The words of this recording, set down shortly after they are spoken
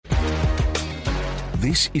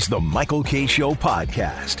This is the Michael Kay Show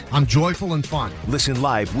podcast. I'm joyful and fun. Listen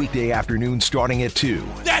live weekday afternoon starting at 2.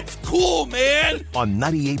 That's cool, man! On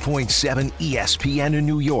 98.7 ESPN in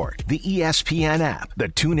New York, the ESPN app, the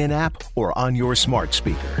TuneIn app, or on your smart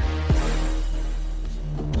speaker.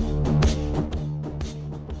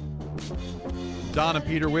 Don and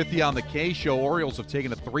Peter with you on the Kay Show. Orioles have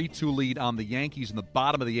taken a 3-2 lead on the Yankees in the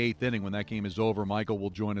bottom of the 8th inning. When that game is over, Michael will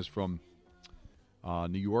join us from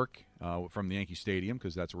New York, from the Yankee Stadium,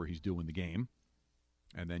 because that's where he's doing the game.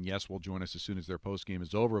 And then, yes, will join us as soon as their postgame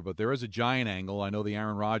is over. But there is a Giant angle. I know the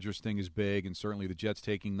Aaron Rodgers thing is big, and certainly the Jets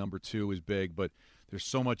taking number 2 is big. But there's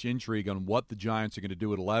so much intrigue on what the Giants are going to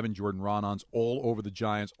do at 11. Jordan Raanan all over the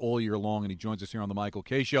Giants all year long, and he joins us here on the Michael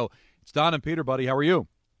Kay Show. It's Don and Peter, buddy. How are you?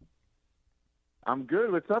 I'm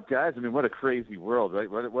good. What's up, guys? I mean, what a crazy world, right?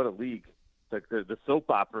 What a league. It's like the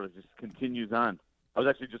soap opera just continues on. I was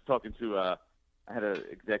actually just talking to I had an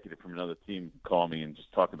executive from another team call me and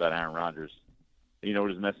just talk about Aaron Rodgers. You know what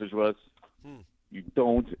his message was? You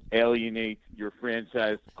don't alienate your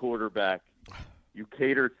franchise quarterback. You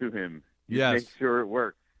cater to him. You make sure it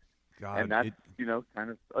works. God, and that's, kind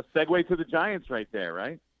of a segue to the Giants right there,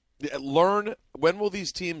 right? When will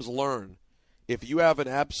these teams learn? If you have an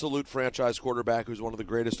absolute franchise quarterback who's one of the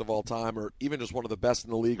greatest of all time, or even just one of the best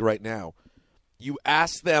in the league right now, you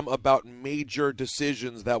ask them about major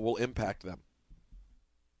decisions that will impact them.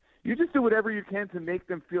 You just do whatever you can to make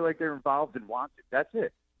them feel like they're involved and want it. That's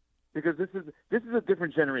it. Because this is a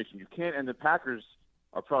different generation. You can't, and the Packers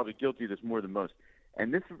are probably guilty of this more than most.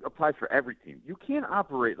 And this applies for every team. You can't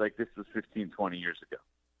operate like this was 15, 20 years ago.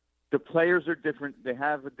 The players are different. They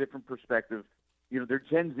have a different perspective. They're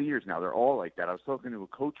Gen Zers now. They're all like that. I was talking to a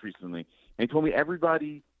coach recently, and he told me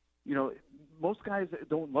everybody, most guys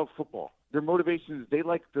don't love football. Their motivation is they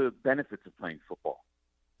like the benefits of playing football,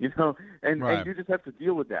 and you just have to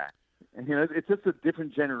deal with that. And, it's just a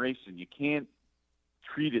different generation. You can't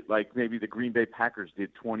treat it like maybe the Green Bay Packers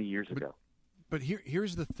did 20 years ago. But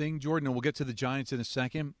here's the thing, Jordan, and we'll get to the Giants in a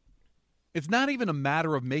second. It's not even a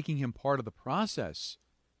matter of making him part of the process.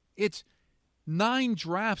 It's 9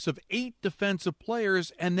 drafts of 8 defensive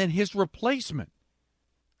players and then his replacement.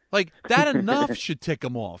 Like, that enough should tick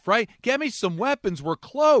him off, right? Get me some weapons. We're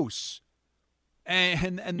close.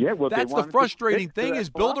 And that's the frustrating thing is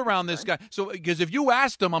build around this guy. So, because if you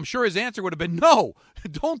asked him, I'm sure his answer would have been, no,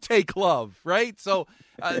 don't take Love, right? So,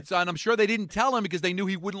 and I'm sure they didn't tell him because they knew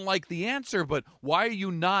he wouldn't like the answer. But why are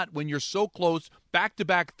you not, when you're so close,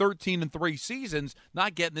 back-to-back 13-3 seasons,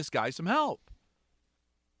 not getting this guy some help?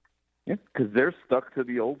 Yeah, because they're stuck to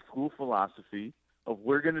the old school philosophy of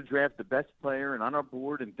we're going to draft the best player and on our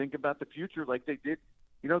board and think about the future like they did,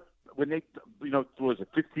 when they, what was it,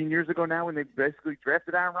 15 years ago now when they basically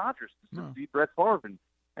drafted Aaron Rodgers to succeed Brett Favre.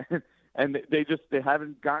 And they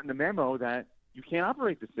haven't gotten the memo that you can't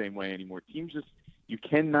operate the same way anymore. Teams you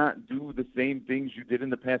cannot do the same things you did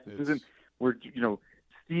in the past. This isn't where,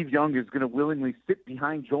 Steve Young is going to willingly sit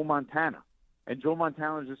behind Joe Montana. And Joe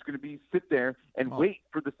Montana is just going to sit there and wait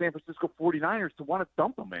for the San Francisco 49ers to want to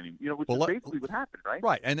dump him, which is basically what happened, right?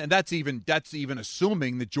 Right, and that's even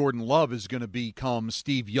assuming that Jordan Love is going to become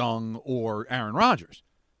Steve Young or Aaron Rodgers,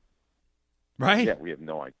 right? Yeah, we have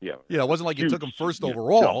no idea. Yeah, it wasn't like you took him first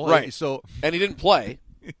overall, right? So, and he didn't play.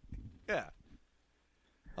 Yeah,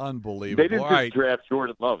 unbelievable. They didn't just draft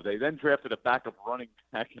Jordan Love; they then drafted a backup running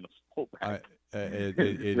back and a fullback. It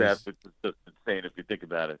is just insane if you think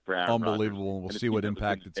about it. For Aaron unbelievable. Rodgers. We'll see what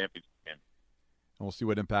impact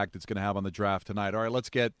it's going to have on the draft tonight. All right, let's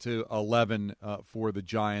get to 11 for the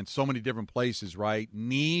Giants. So many different places, right?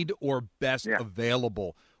 Need or best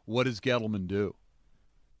available. What does Gettleman do?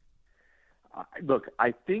 Look,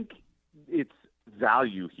 I think it's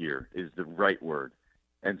value here is the right word,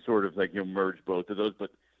 and sort of like merge both of those.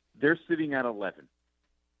 But they're sitting at 11.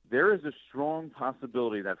 There is a strong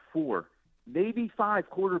possibility that 4, maybe 5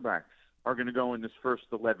 quarterbacks are going to go in this first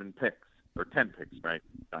 11 picks, or 10 picks, right?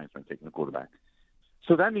 Giants aren't taking the quarterback.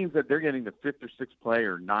 So that means that they're getting the 5th or 6th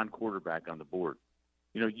player non-quarterback on the board.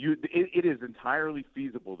 It is entirely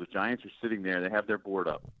feasible. The Giants are sitting there. They have their board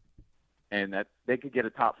up. And that they could get a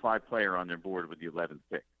top 5 player on their board with the 11th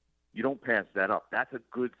pick. You don't pass that up. That's a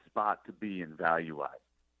good spot to be in value-wise.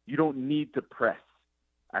 You don't need to press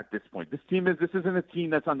at this point. This isn't a team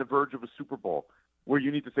that's on the verge of a Super Bowl where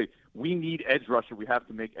you need to say, we need edge rusher. We have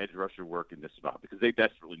to make edge rusher work in this spot because they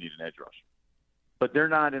desperately need an edge rusher. But they're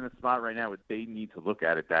not in a spot right now where they need to look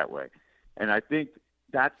at it that way. And I think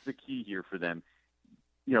that's the key here for them.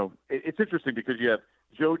 It's interesting because you have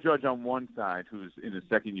Joe Judge on one side, who's in his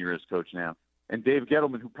second year as coach now, and Dave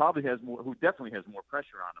Gettleman, who definitely has more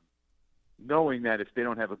pressure on him, knowing that if they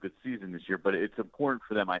don't have a good season this year, but it's important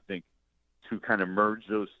for them, I think, to kind of merge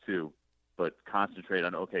those two, but concentrate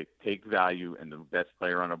on, okay, take value and the best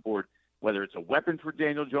player on a board, whether it's a weapon for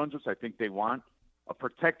Daniel Jones, which I think they want, a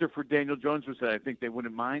protector for Daniel Jones, which I think they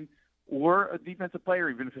wouldn't mind, or a defensive player,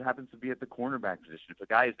 even if it happens to be at the cornerback position. If a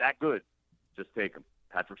guy is that good, just take him.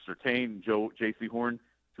 Patrick Surtain, J.C. Horn,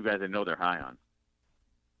 two guys I know they're high on.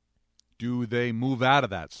 Do they move out of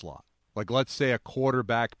that slot? Like, let's say a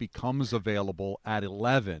quarterback becomes available at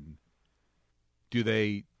 11. Do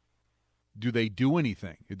they do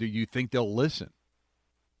anything? Do you think they'll listen?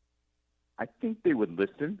 I think they would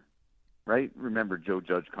listen, right? Remember, Joe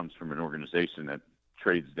Judge comes from an organization that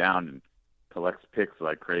trades down and collects picks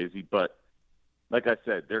like crazy. But like I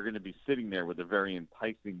said, they're going to be sitting there with a very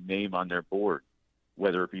enticing name on their board,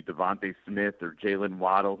 whether it be Devontae Smith or Jalen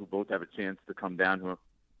Waddle, who both have a chance to come down, who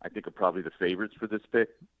I think are probably the favorites for this pick.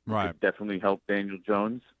 Right. Could definitely help Daniel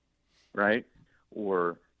Jones, right?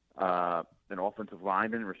 Or an offensive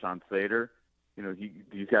lineman, Rashawn Slater. You know,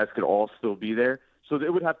 these guys could all still be there. So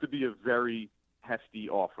it would have to be a very hefty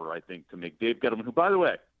offer, I think, to make Dave Gettleman, who, by the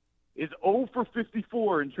way, is 0 for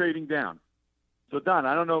 54 in trading down. So, Don,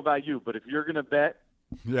 I don't know about you, but if you're going to bet,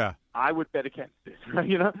 yeah, I would bet against this. Right?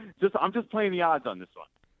 You know, I'm just playing the odds on this one.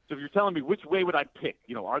 So if you're telling me which way would I pick,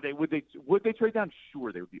 you know, would they trade down?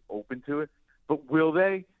 Sure, they would be open to it, but will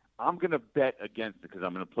they? I'm going to bet against it because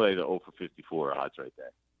I'm going to play the 0 for 54 odds right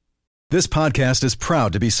there. This podcast is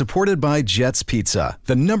proud to be supported by Jets Pizza,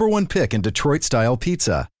 the #1 pick in Detroit-style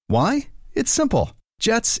pizza. Why? It's simple.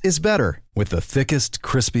 Jets is better. With the thickest,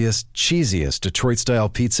 crispiest, cheesiest Detroit-style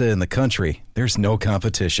pizza in the country, there's no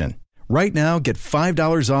competition. Right now, get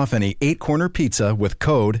 $5 off any 8-corner pizza with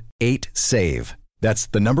code 8SAVE. That's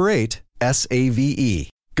the number 8, S-A-V-E.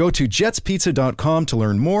 Go to jetspizza.com to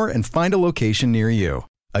learn more and find a location near you.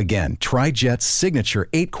 Again, try Jet's signature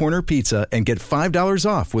 8-corner pizza and get $5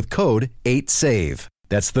 off with code 8SAVE.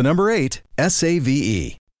 That's the number 8,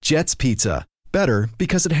 S-A-V-E. Jet's Pizza. Better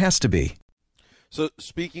because it has to be. So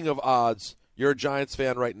speaking of odds, you're a Giants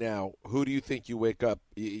fan right now. Who do you think you wake up?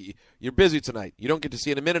 You're busy tonight. You don't get to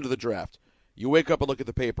see in a minute of the draft. You wake up and look at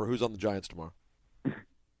the paper. Who's on the Giants tomorrow?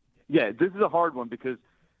 Yeah, this is a hard one because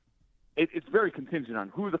it's very contingent on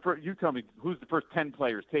who the first. You tell me who's the first 10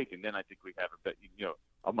 players taken, then I think we have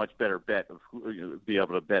a much better bet of who, be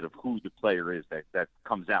able to bet of who the player is that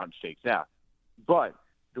comes out and shakes out. But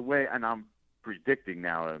the way, and I'm predicting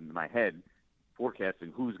now in my head,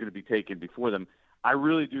 forecasting who's going to be taken before them, I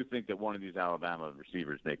really do think that one of these Alabama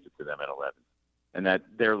receivers makes it to them at 11, and that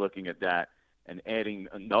they're looking at that and adding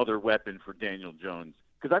another weapon for Daniel Jones.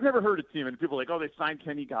 Because I've never heard a team, and people are like, oh, they signed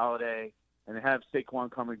Kenny Galladay, and they have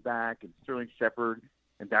Saquon coming back, and Sterling Shepard,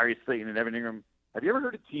 and Darius Slayton, and Evan Ingram. Have you ever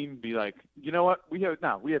heard a team be like, you know what, we have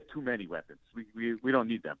too many weapons. We don't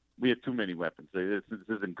need them. We have too many weapons. So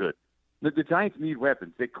this isn't good. The Giants need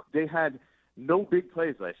weapons. They had no big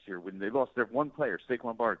plays last year when they lost their one player,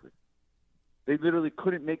 Saquon Barkley. They literally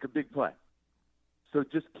couldn't make a big play. So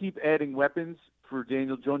just keep adding weapons for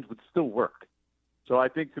Daniel Jones would still work. So I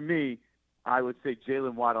think, to me, I would say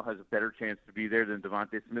Jalen Waddle has a better chance to be there than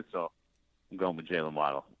Devontae Smith. So I'm going with Jalen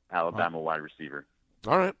Waddle, Alabama wide receiver.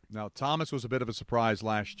 All right. Now, Thomas was a bit of a surprise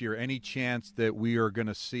last year. Any chance that we are going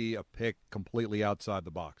to see a pick completely outside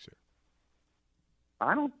the box here?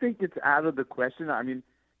 I don't think it's out of the question. I mean,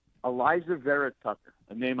 Elijah Vera Tucker,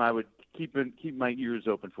 a name I would keep my ears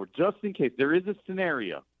open for, just in case. There is a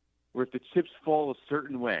scenario where if the chips fall a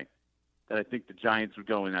certain way, that I think the Giants would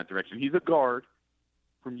go in that direction. He's a guard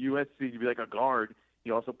from USC. He'd be like a guard.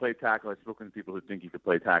 He also played tackle. I've spoken to people who think he could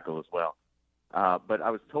play tackle as well. But I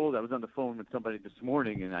was told, I was on the phone with somebody this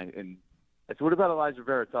morning, and I said, what about Elijah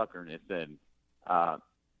Vera Tucker? And they said,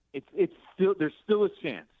 there's still a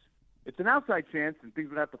chance. It's an outside chance, and things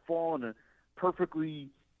would have to fall in a perfectly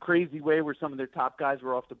crazy way where some of their top guys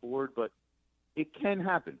were off the board, but it can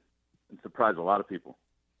happen and surprise a lot of people.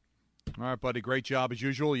 All right, buddy, great job as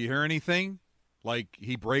usual. You hear anything? Like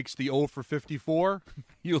he breaks the 0 for 54?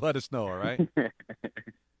 You let us know, all right?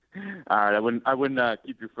 All right, I wouldn't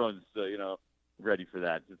keep your phones, ready for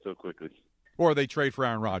that so quickly. Or they trade for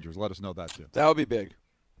Aaron Rodgers. Let us know that too. That would be big.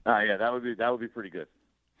 Yeah, that would be pretty good.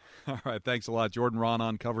 All right, thanks a lot. Jordan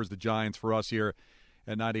Raanan covers the Giants for us here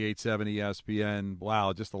at 98.7 ESPN.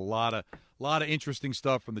 Wow, just a lot of interesting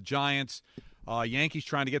stuff from the Giants. Yankees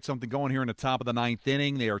trying to get something going here in the top of the ninth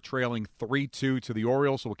inning. They are trailing 3-2 to the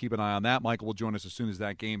Orioles, so we'll keep an eye on that. Michael will join us as soon as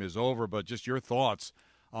that game is over. But just your thoughts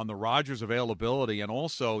on the Rodgers availability, and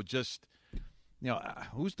also just,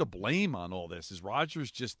 who's to blame on all this? Is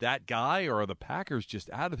Rodgers just that guy, or are the Packers just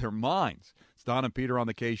out of their minds? It's Don and Peter on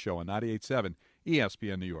the K Show on 98.7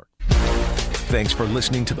 ESPN New York. Thanks for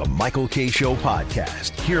listening to the Michael Kay Show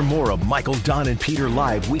podcast. Hear more of Michael, Don, and Peter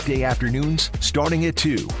live weekday afternoons starting at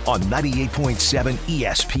 2 on 98.7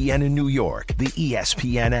 ESPN in New York, the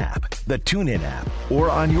ESPN app, the TuneIn app, or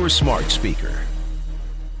on your smart speaker.